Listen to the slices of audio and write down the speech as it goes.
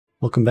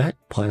Welcome back,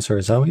 Plants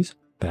vs. Zombies,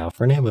 Battle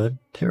for Neighborhood.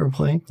 Today we're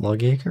playing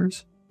Log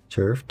Acres,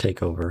 Turf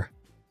Takeover.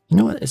 You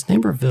know what, it's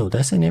Neighborville.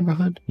 Did I say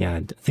neighborhood? Yeah,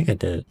 I think I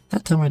did.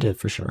 That time I did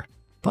for sure.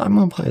 But I'm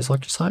gonna play as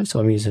Electricide,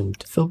 so I'm using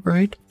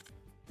Defibrillate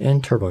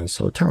and Turbulence.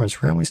 So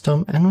Turbulence randomly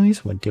stun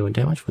enemies when dealing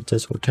damage with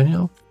this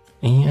tornado,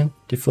 and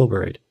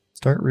Defibrillate.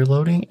 Start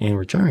reloading and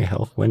regenerate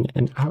health when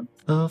and out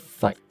of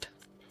fight.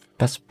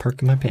 Best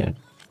perk in my opinion.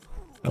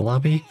 A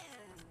lobby.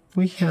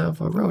 We have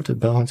a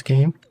relative balanced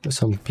game with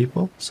some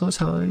people, so that's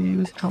how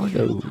it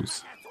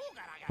goes.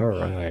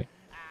 Alright.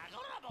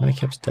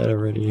 Nightcap's dead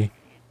already.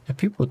 If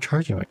people are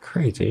charging like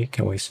crazy,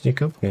 can we sneak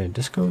up in a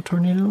disco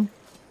tornado?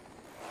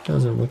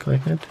 Doesn't look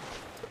like it.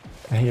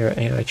 I hear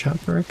AI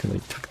chopper, because they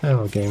took that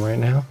out of the game right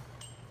now.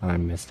 I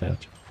missed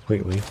that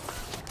completely.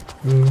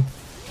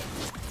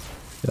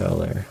 Get out of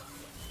there.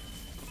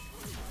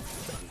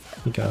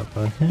 He got up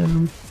on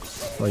him.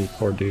 Oh, you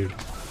poor dude.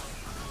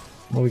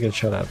 Well, we gotta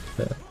shut up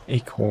the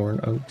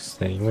acorn oaks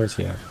thing. Where's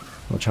he at?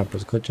 Well,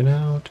 chopper's glitching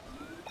out.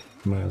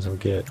 Might as well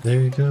get.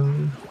 There you go.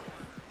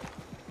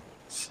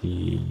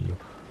 See,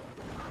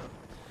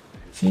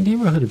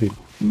 neighborhood would be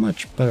a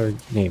much better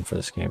name for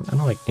this game. I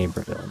don't like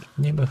neighborhood.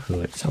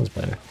 Neighborhood sounds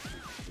better.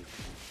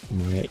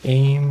 My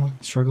aim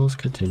struggles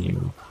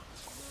continue.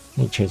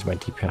 I need to change my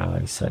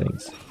DPI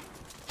settings.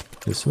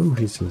 This, ooh,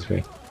 he sees me.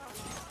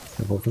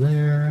 Up over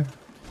there.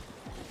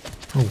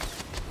 Oh,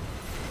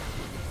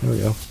 there we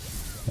go.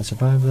 I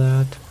survived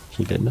that.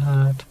 He did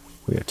not.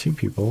 We have two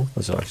people.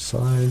 Those are our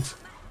sides.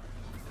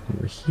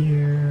 Over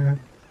here.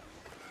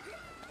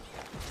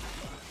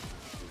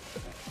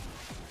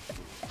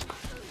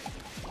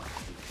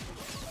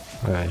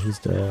 Alright, he's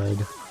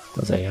dead.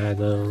 That's AI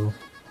though.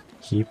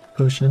 Keep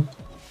pushing.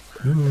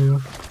 Ooh.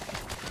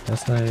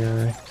 That's the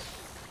AI.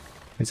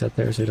 He's out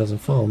there so he doesn't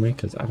follow me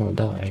because I'm gonna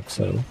die.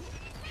 So,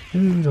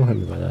 ooh, don't hit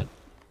me by that.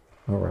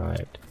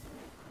 Alright.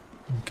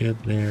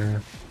 Good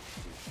there.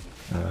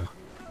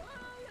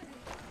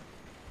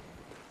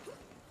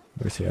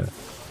 Where's he at?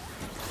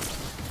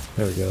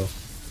 There we go.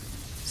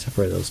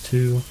 Separate those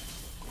two.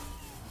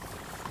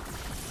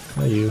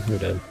 Oh, you're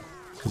dead.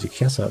 Because you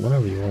cancel that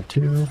whenever you want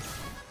to.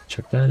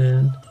 Check that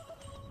in.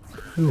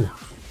 Ooh,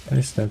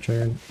 nice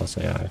Snapdragon plus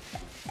AI.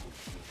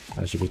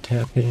 I should be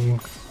tapping.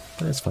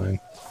 That's fine.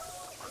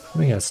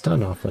 We got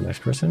stun off the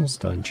next person.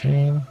 Stun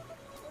chain.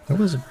 There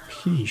was a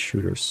pea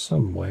shooter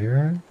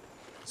somewhere.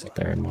 Is it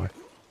there anymore?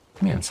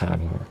 Man's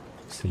hiding here.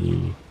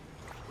 See.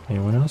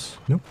 Anyone else?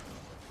 Nope.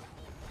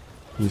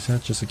 Use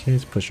that just in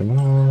case, push him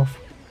off.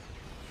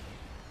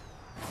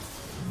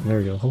 There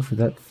we go, hopefully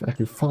that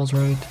actually falls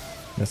right.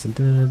 Yes it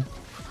did.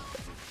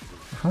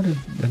 How did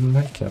the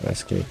nightcap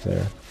escape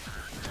there?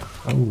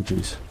 Oh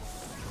jeez.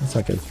 That's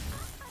not good.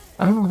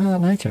 I don't know how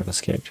that nightcap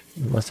escaped.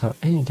 It must have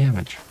any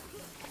damage.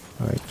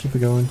 Alright, keep it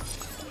going.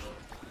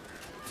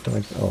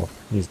 Oh,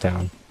 he's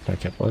down.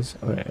 Nightcap was.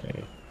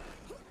 Okay.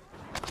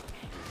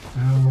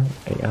 Now,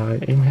 AI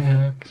aim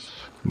hacks.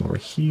 Come over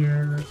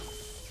here.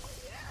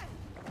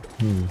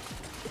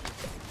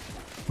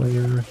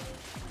 Player,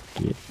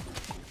 get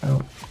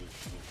out.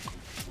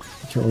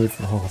 Kill me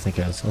for, oh, I think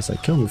I was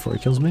like, kill me before he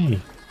kills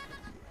me.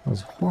 That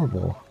was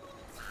horrible.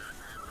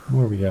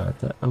 Where we got?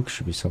 That oak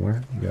should be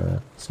somewhere. We got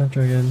a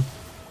Snapdragon.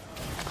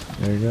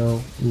 There you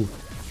go. Ooh,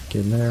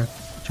 get in there.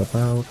 Jump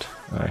out.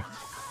 Alright.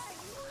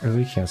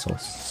 Early cancel.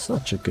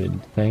 Such a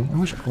good thing. I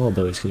wish all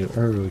abilities could do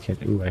early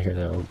cancel. Ooh, I hear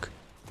that oak.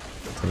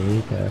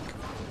 Stay back.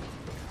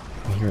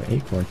 I hear an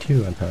acorn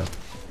too on top.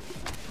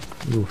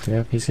 Ooh,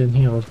 yeah, he's getting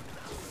healed.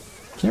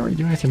 Can't really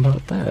do anything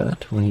about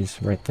that when he's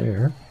right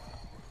there.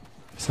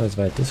 Besides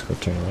that disco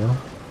tornado.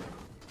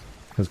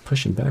 Because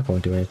pushing back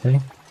won't do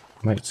anything.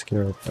 Might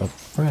scare a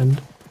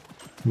friend.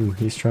 Ooh,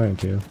 he's trying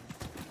to.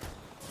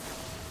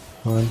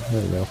 Come on,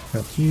 there we go.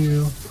 Got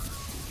you.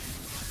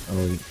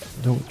 Oh,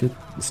 don't get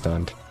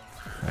stunned.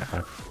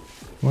 Come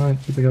on,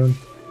 keep it going.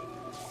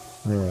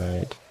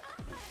 Alright.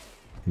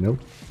 Nope.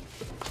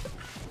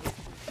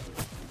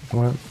 Come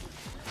on.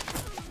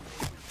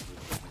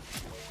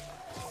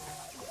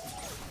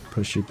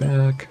 Push you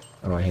back.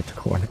 Oh, I hit the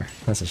corner.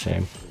 That's a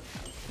shame.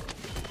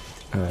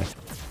 Alright.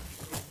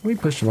 We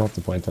pushed him off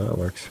the point though, it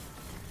works.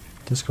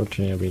 Disco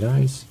chain will be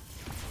nice.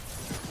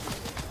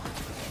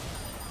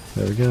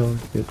 There we go.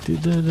 Get to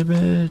the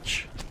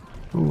bitch.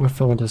 Ooh, I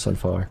fell into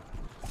sunflower.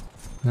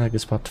 Not a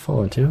good spot to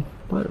fall into,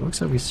 but it looks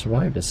like we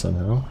survived it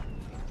somehow.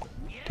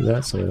 Do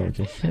that so we don't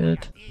get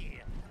hit.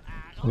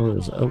 Oh,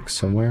 there's an oak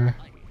somewhere.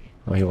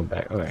 Oh, he went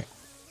back. Okay.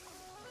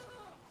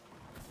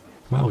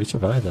 Wow, we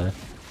survived that.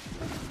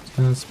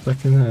 I was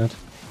expecting that.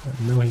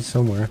 I know he's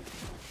somewhere.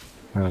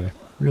 Alright,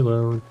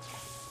 reload.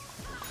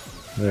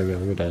 There we go,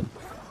 we're dead.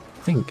 I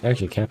think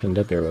actually Captain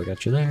Dead Barrel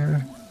got you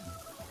there.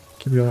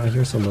 Keep going, I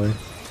hear somebody.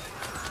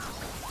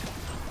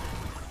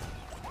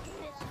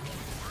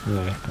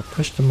 Yeah, I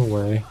pushed him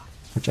away.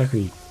 Which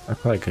actually, I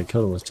probably could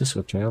kill him with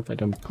Disco Channel if I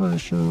didn't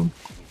push him.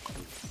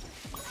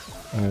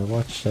 Alright,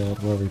 watch that,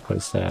 wherever he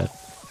puts that.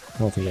 I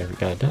don't think I ever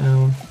got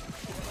down.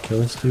 Kill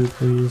this dude,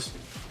 please.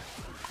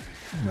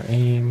 My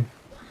aim.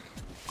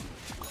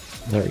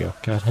 There we go,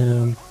 got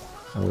him.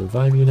 I'll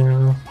revive you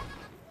now.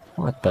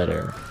 A lot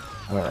better.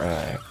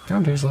 Alright.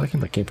 Commentary's lacking,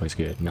 but gameplay's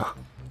good. No.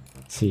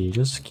 See,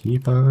 just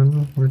keep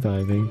on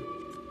reviving.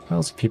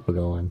 How's the people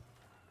going?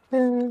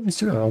 We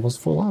still got almost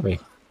full lobby.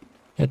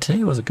 Yeah,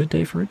 today was a good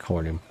day for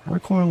recording. I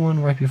recorded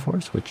one right before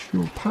this, which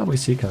you'll probably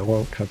see because I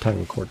won't have time to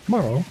record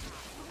tomorrow.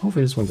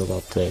 Hopefully this one's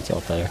out today, it's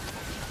out there.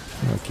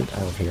 I'll get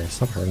out of here,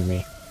 stop hurting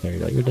me. There you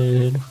go, you're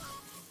dead.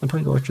 I'm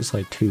playing the Electric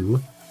Slide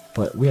too,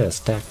 but we had a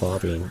stacked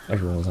lobby and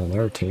everyone was on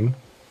our team.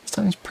 This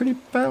time's pretty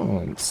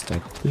balanced, I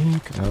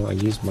think. I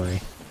used my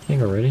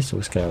thing already, so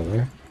let's get out of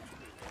there.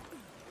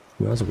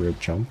 Ooh, that was a weird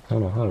jump. I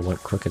don't know how it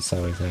went crooked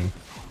sideways thing.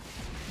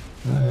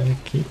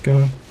 Keep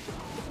going.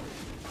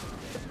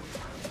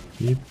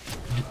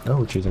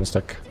 Oh, jeez, I'm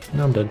stuck.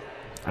 Now I'm dead.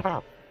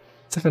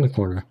 Stuck in the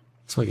corner.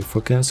 It's like a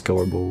footcast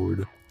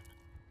scoreboard.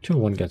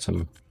 2-1 gets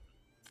him.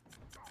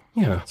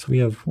 Yeah, so we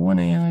have 1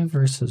 AI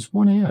versus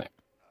 1 AI.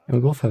 And we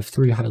both have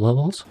 3 high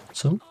levels,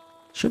 so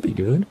should be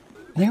good.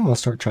 I think I'm gonna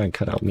start trying to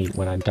cut out meat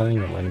when I'm dying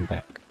and running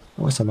back.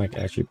 Unless I might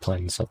actually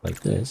plan stuff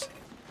like this.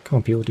 Come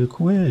on, people, do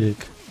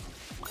quick.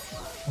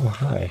 Oh,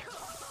 hi.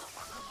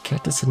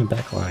 Cactus in the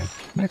back line.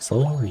 Max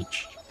level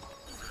reached.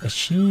 Is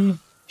she?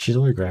 She's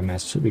only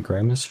Grandmaster, should be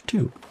Grandmaster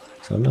too.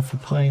 So enough for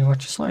playing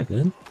Electric Slide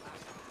then.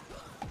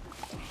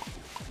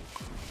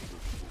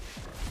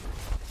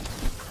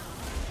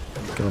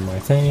 Go to my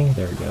thing,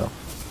 there we go.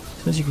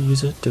 Says you can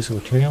use it to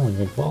switch tail when you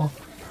win ball.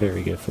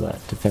 Very good for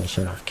that, to finish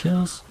off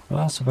kills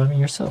while surviving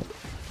yourself.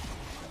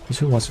 Because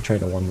who wants to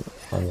trade a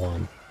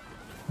 1-on-1?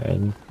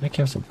 And they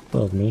camps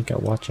above me,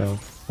 gotta watch out.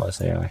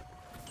 Plus AI.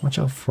 Watch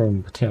out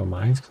from potato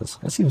mines, because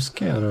I see them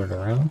scattered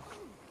around.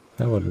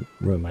 That would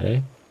ruin my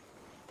day.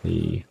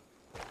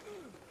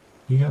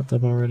 You got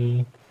them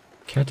already.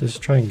 Cactus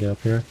trying to get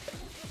up here.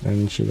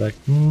 And she's like,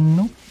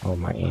 nope. Oh,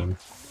 my aim.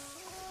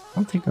 I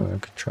don't think I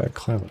could try to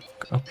climb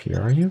up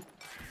here, are you?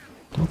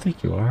 Don't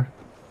think you are.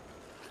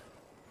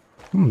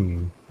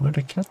 Where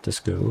did Cactus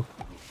go?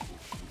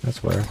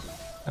 That's where.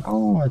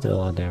 Oh, I did a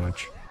lot of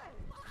damage.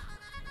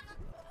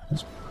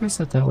 Let's place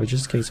that that way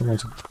just in case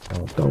someone's.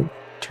 Oh, don't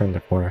turn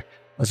the corner.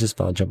 I was just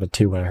about to jump at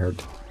 2 when I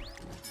heard.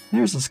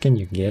 There's a skin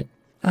you can get.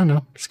 I don't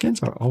know.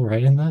 Skins are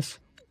alright in this.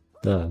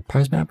 The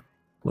prize map.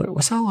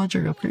 What's that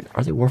logic upgrade?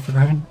 Are they worth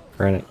grinding?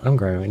 Granted, I'm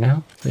grinding right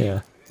now. But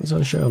yeah, it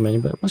doesn't show many,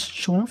 but it must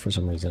show up for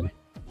some reason.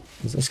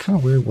 It's kind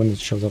of weird when it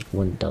shows up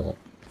when it doesn't.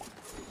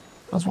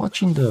 I was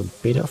watching the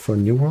beta for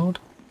New World.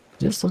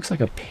 This looks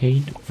like a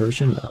paid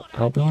version of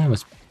Albion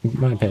with, in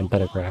my opinion,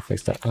 better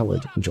graphics that I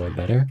would enjoy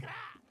better.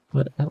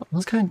 But I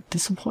was kind of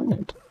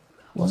disappointed.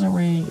 Wasn't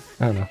really,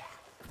 I don't know.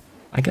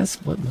 I guess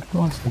what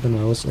wants the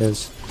most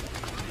is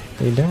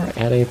they never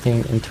add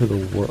anything into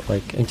the world,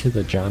 like into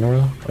the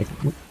genre. Like,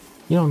 you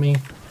know what I mean?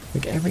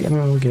 Like every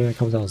MMO game that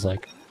comes out is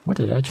like, what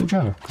did add to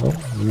genre? Well,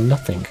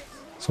 nothing.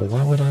 So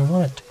why would I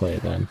want it to play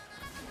it then?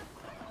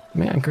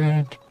 Man,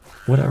 granted,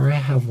 would I rather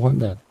have one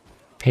that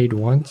paid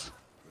once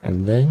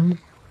and then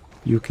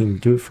you can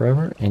do it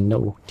forever and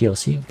no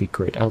DLC would be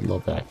great. I would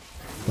love that.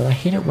 But I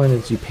hate it when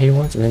it's you pay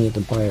once and then you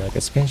have to buy like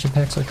expansion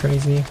packs like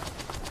crazy.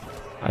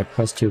 I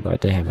pressed 2 by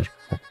damage.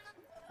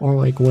 Or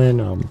like when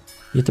you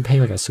have to pay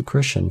like a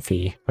subscription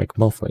fee, like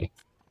monthly,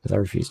 because I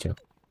refuse to.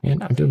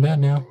 And I'm doing bad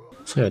now.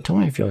 So yeah, tell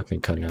me if you like me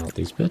cutting out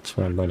these bits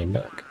when I'm running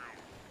back.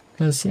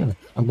 Because yeah,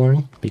 I'm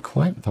learning. Be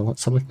quiet if I want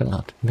something cut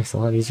out. It makes it a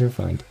lot easier to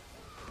find.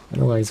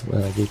 Otherwise,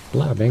 when I get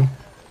blabbing,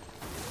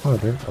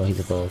 harder. Oh, he's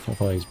above. I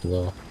thought he's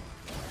below.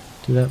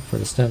 Do that for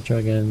the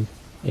Snapdragon.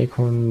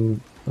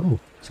 Acorn. Oh,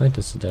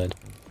 scientist is dead.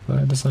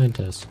 Fire the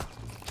scientist.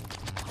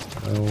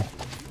 Oh,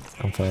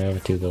 I'm fine. I have a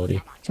 2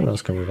 ability. Someone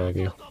else can revive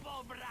you.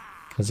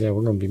 Because yeah,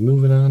 we're going to be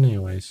moving on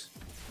anyways.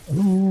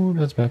 Ooh,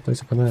 that's a bad place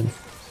to come in.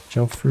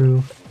 Jump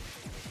through.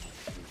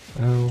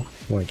 Oh,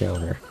 I want to get out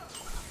of here.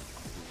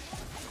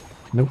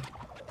 Nope.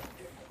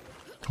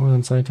 Come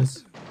on,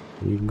 scientist.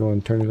 You can go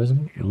and turn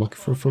invisible. I'm looking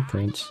for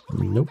footprints.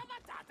 Nope.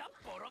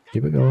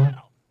 Keep it going.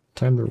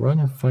 Time to run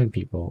and find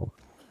people.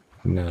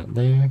 Not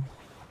there.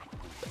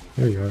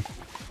 There you are.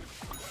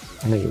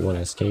 I know you want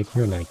to escape.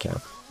 You're a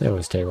nightcap. They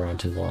always stay around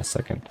to the last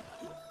second.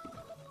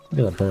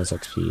 Look at that bonus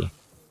XP.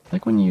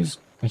 Like when you use...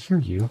 I hear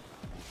you.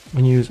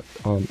 When you use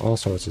all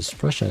sorts of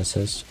suppression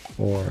assists,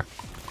 or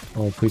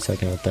please I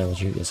cannot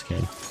damage you this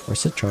again, or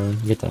Citron,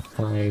 you get that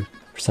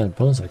 5%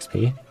 bonus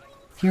XP.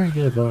 Here you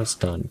get a bonus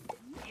stun.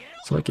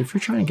 So like if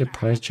you're trying to get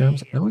prize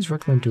gems, I always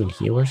recommend doing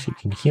healer so you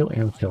can heal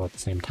and kill at the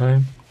same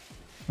time.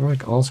 Or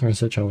like also in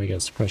Citron we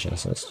get suppression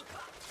assist.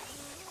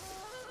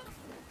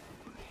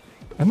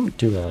 I don't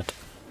do that.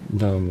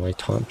 Like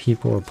taunt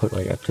people or put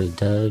like after the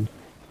dead,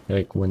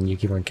 like when you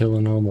keep on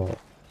killing them or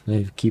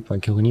they keep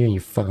on killing you and you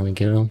finally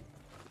kill them.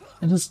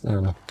 It just, I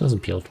don't know, doesn't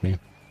appeal to me.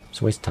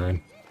 It's a waste of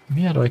time. If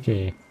you had like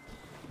a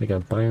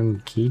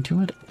biome key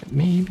to it,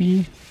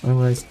 maybe.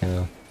 Otherwise,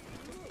 no.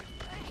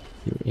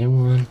 You're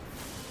in one.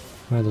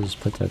 Might as well just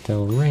put that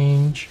down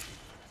range.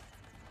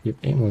 If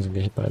anyone's gonna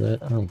get hit by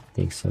that, I don't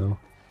think so.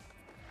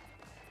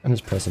 I'm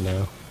just pressing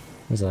now.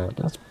 What's that?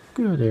 That's a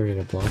good area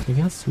to block, I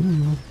guess.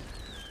 Ooh.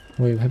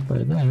 Well, you're hit by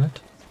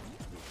that.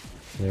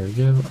 There we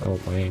go. Oh,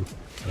 my aim.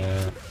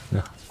 Yeah.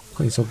 No.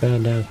 Playing so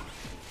bad now.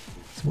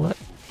 What?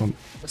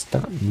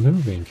 Stop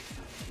moving.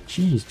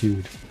 Jeez,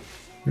 dude.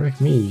 You're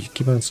like me, you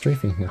keep on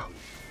strafing now.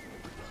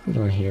 What's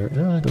going on here?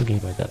 Oh, I don't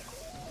get hit by that.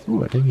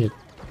 Ooh, I did get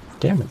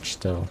damage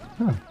still.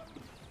 Huh.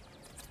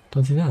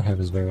 Don't see that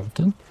happens very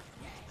often.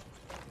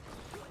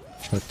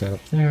 Chuck that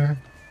up there.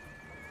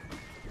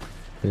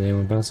 Did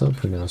anyone bounce up?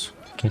 Who knows?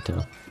 Can't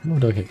tell. Oh,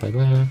 don't get hit by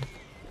that.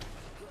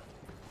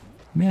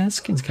 Man, this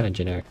skin's kind of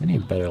generic. I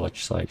need a better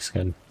electroslide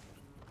skin.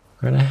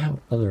 Right, I have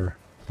other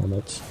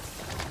helmets.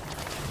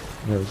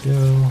 There we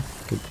go.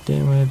 Good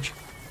damage.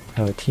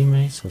 Have a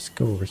teammate, so let's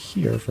go over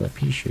here for that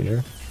pea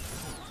shooter.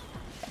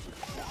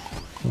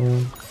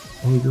 Oh,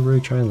 you're really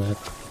trying that.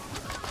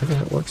 Okay,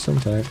 that works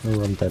sometime.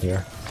 Oh, I'm dead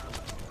here.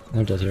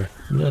 I'm dead here.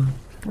 I'm dead.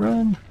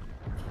 Run!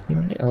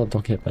 Oh,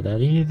 don't get hit by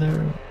that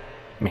either.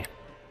 Man,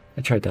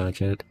 I tried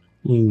dodging it.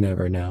 You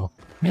never know.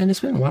 Man, it's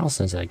been a while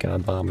since I got a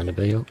bomb in a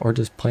video, or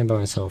just playing by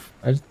myself.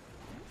 I just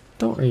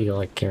don't really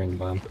like carrying the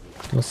bomb.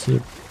 Don't see a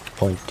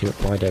point to it.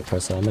 Why did I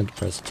press that? I meant to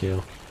press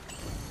 2.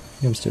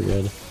 I'm still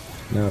good.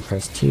 Now I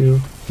press 2,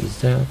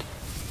 use that.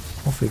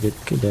 Hopefully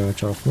get good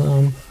damage off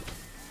them.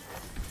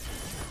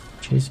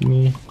 Chasing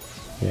me.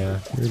 Yeah,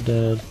 you're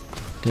dead.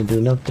 Didn't do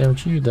enough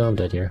damage to you, though I'm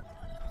dead here.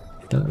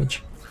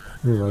 Dodge.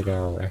 Ooh, I got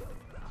out of there.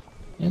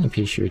 And a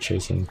piece you're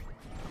chasing.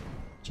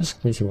 Just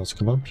in case he wants to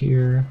come up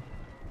here.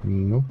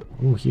 Nope.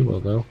 Ooh, he will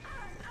though.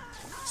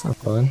 It's not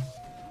fun.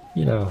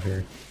 Get out of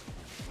here.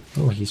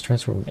 Oh, he's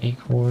transforming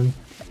Acorn.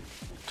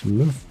 To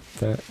move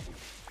that.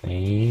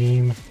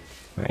 Aim.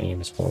 My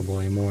aim is horrible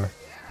anymore.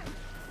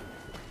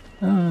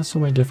 So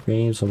many different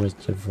games, so much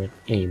different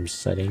aim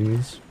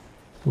settings.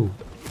 Ooh.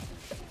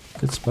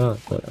 Good spot,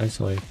 but I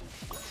saw you.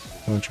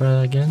 Wanna try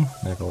that again?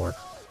 Not gonna work.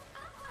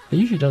 It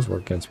usually does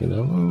work against me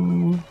though.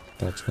 Ooh.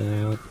 That's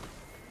that.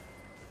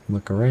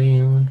 Look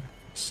around.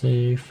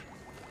 Safe.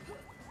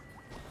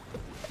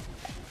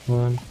 Come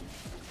on.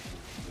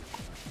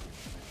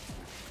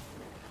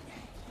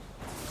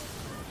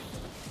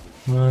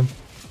 Come on.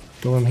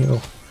 Go on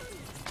heal.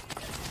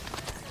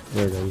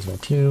 There goes my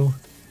 2.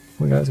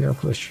 We guys gotta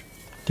push.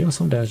 Deal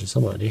some damage to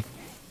somebody.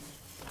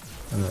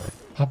 Alright.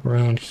 Pop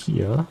around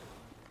here.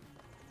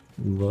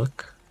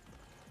 Look.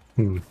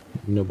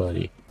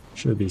 Nobody.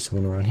 Should be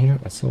someone around here.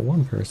 I saw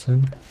one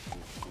person.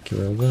 Get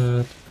rid of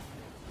that.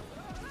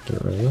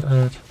 Get rid of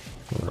that.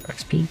 For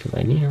XP, because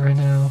I need it right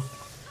now.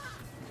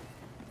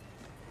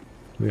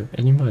 Do we have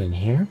anybody in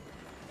here?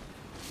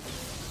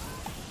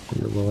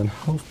 You're low in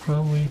health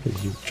probably,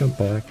 because you jump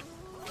back.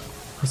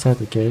 Inside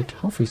the gate.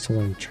 Hopefully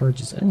someone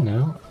charges in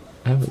now.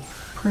 I have it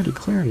pretty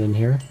cleared in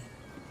here.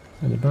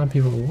 And the bomb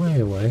people way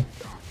away.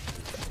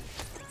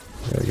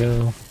 There we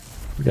go.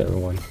 We got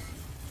one.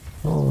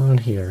 All around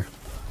here.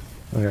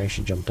 Okay, I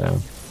should jump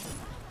down.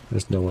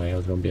 There's no way I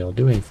was going to be able to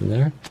do anything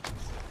there.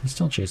 He's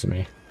still chasing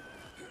me.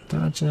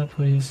 Dodge that,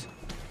 please.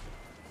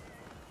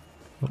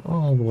 Go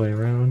all the way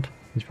around.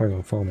 He's probably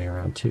going to follow me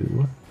around,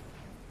 too.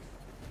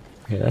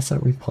 Okay, that's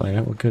not replaying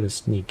it. We're good to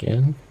sneak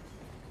in.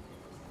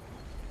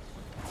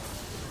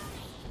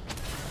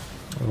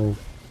 Oh.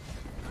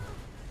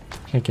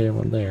 Can't get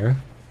anyone there.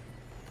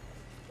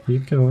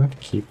 Keep going.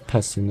 Keep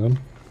pesting them.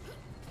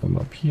 I'm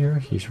up here.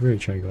 He's really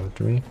trying to go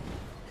after me.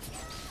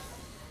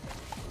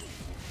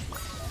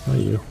 How are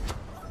you?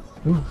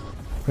 Ooh.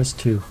 Press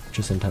 2.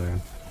 Just in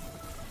time.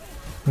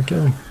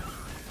 Okay.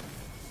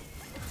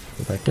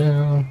 Go back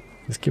down.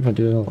 Let's keep on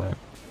doing all that.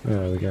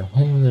 There we go.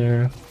 Hang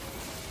there.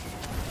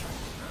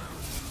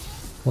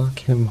 Block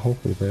him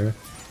hopefully there.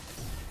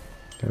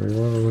 Gotta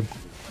reload.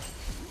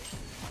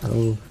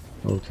 Oh,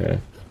 okay.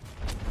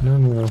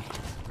 No.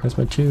 Press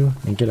my 2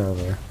 and get out of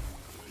there.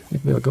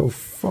 Maybe I'll go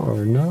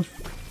far enough.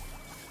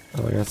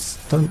 Oh, I got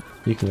stunned.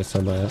 You can get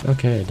stunned by that.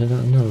 Okay, I did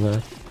not know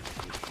that.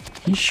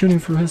 He's shooting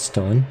through his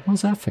stun.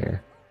 How's that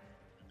fair?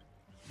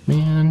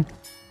 Man.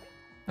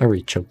 I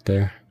really choked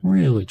there.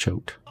 Really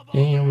choked.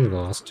 And we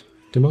lost.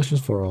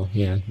 Demotions for all.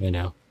 Yeah, I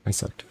know. I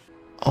sucked.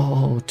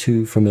 All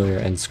too familiar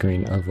end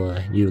screen of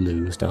you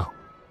lose now.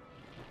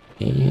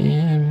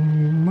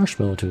 And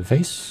marshmallow to the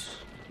face.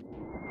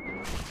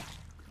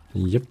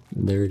 Yep,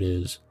 there it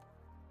is.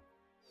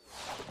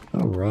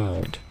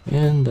 Alright,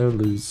 and they'll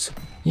lose.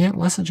 Yeah,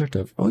 less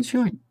objective. I always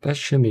feel like that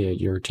should be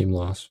your team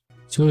loss.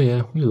 So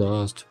yeah, we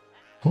lost.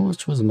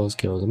 Which was the most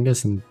kills? I'm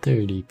guessing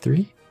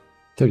 33?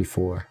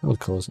 34. That was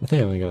close. I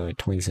think I only got like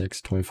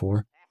 26,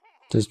 24.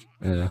 Just,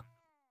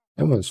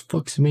 everyone's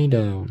fucks me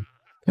down.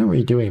 I don't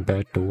really do any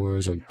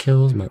backdoors or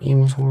kills. My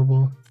aim was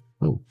horrible.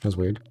 Oh, that's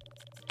weird.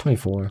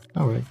 24.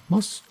 Alright,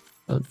 most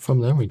from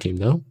the enemy team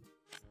though.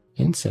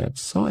 And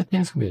sets. So I think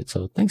that's gonna be it.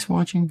 So thanks for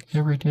watching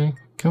everything.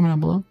 Comment down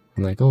below.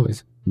 And like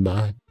always,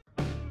 bye.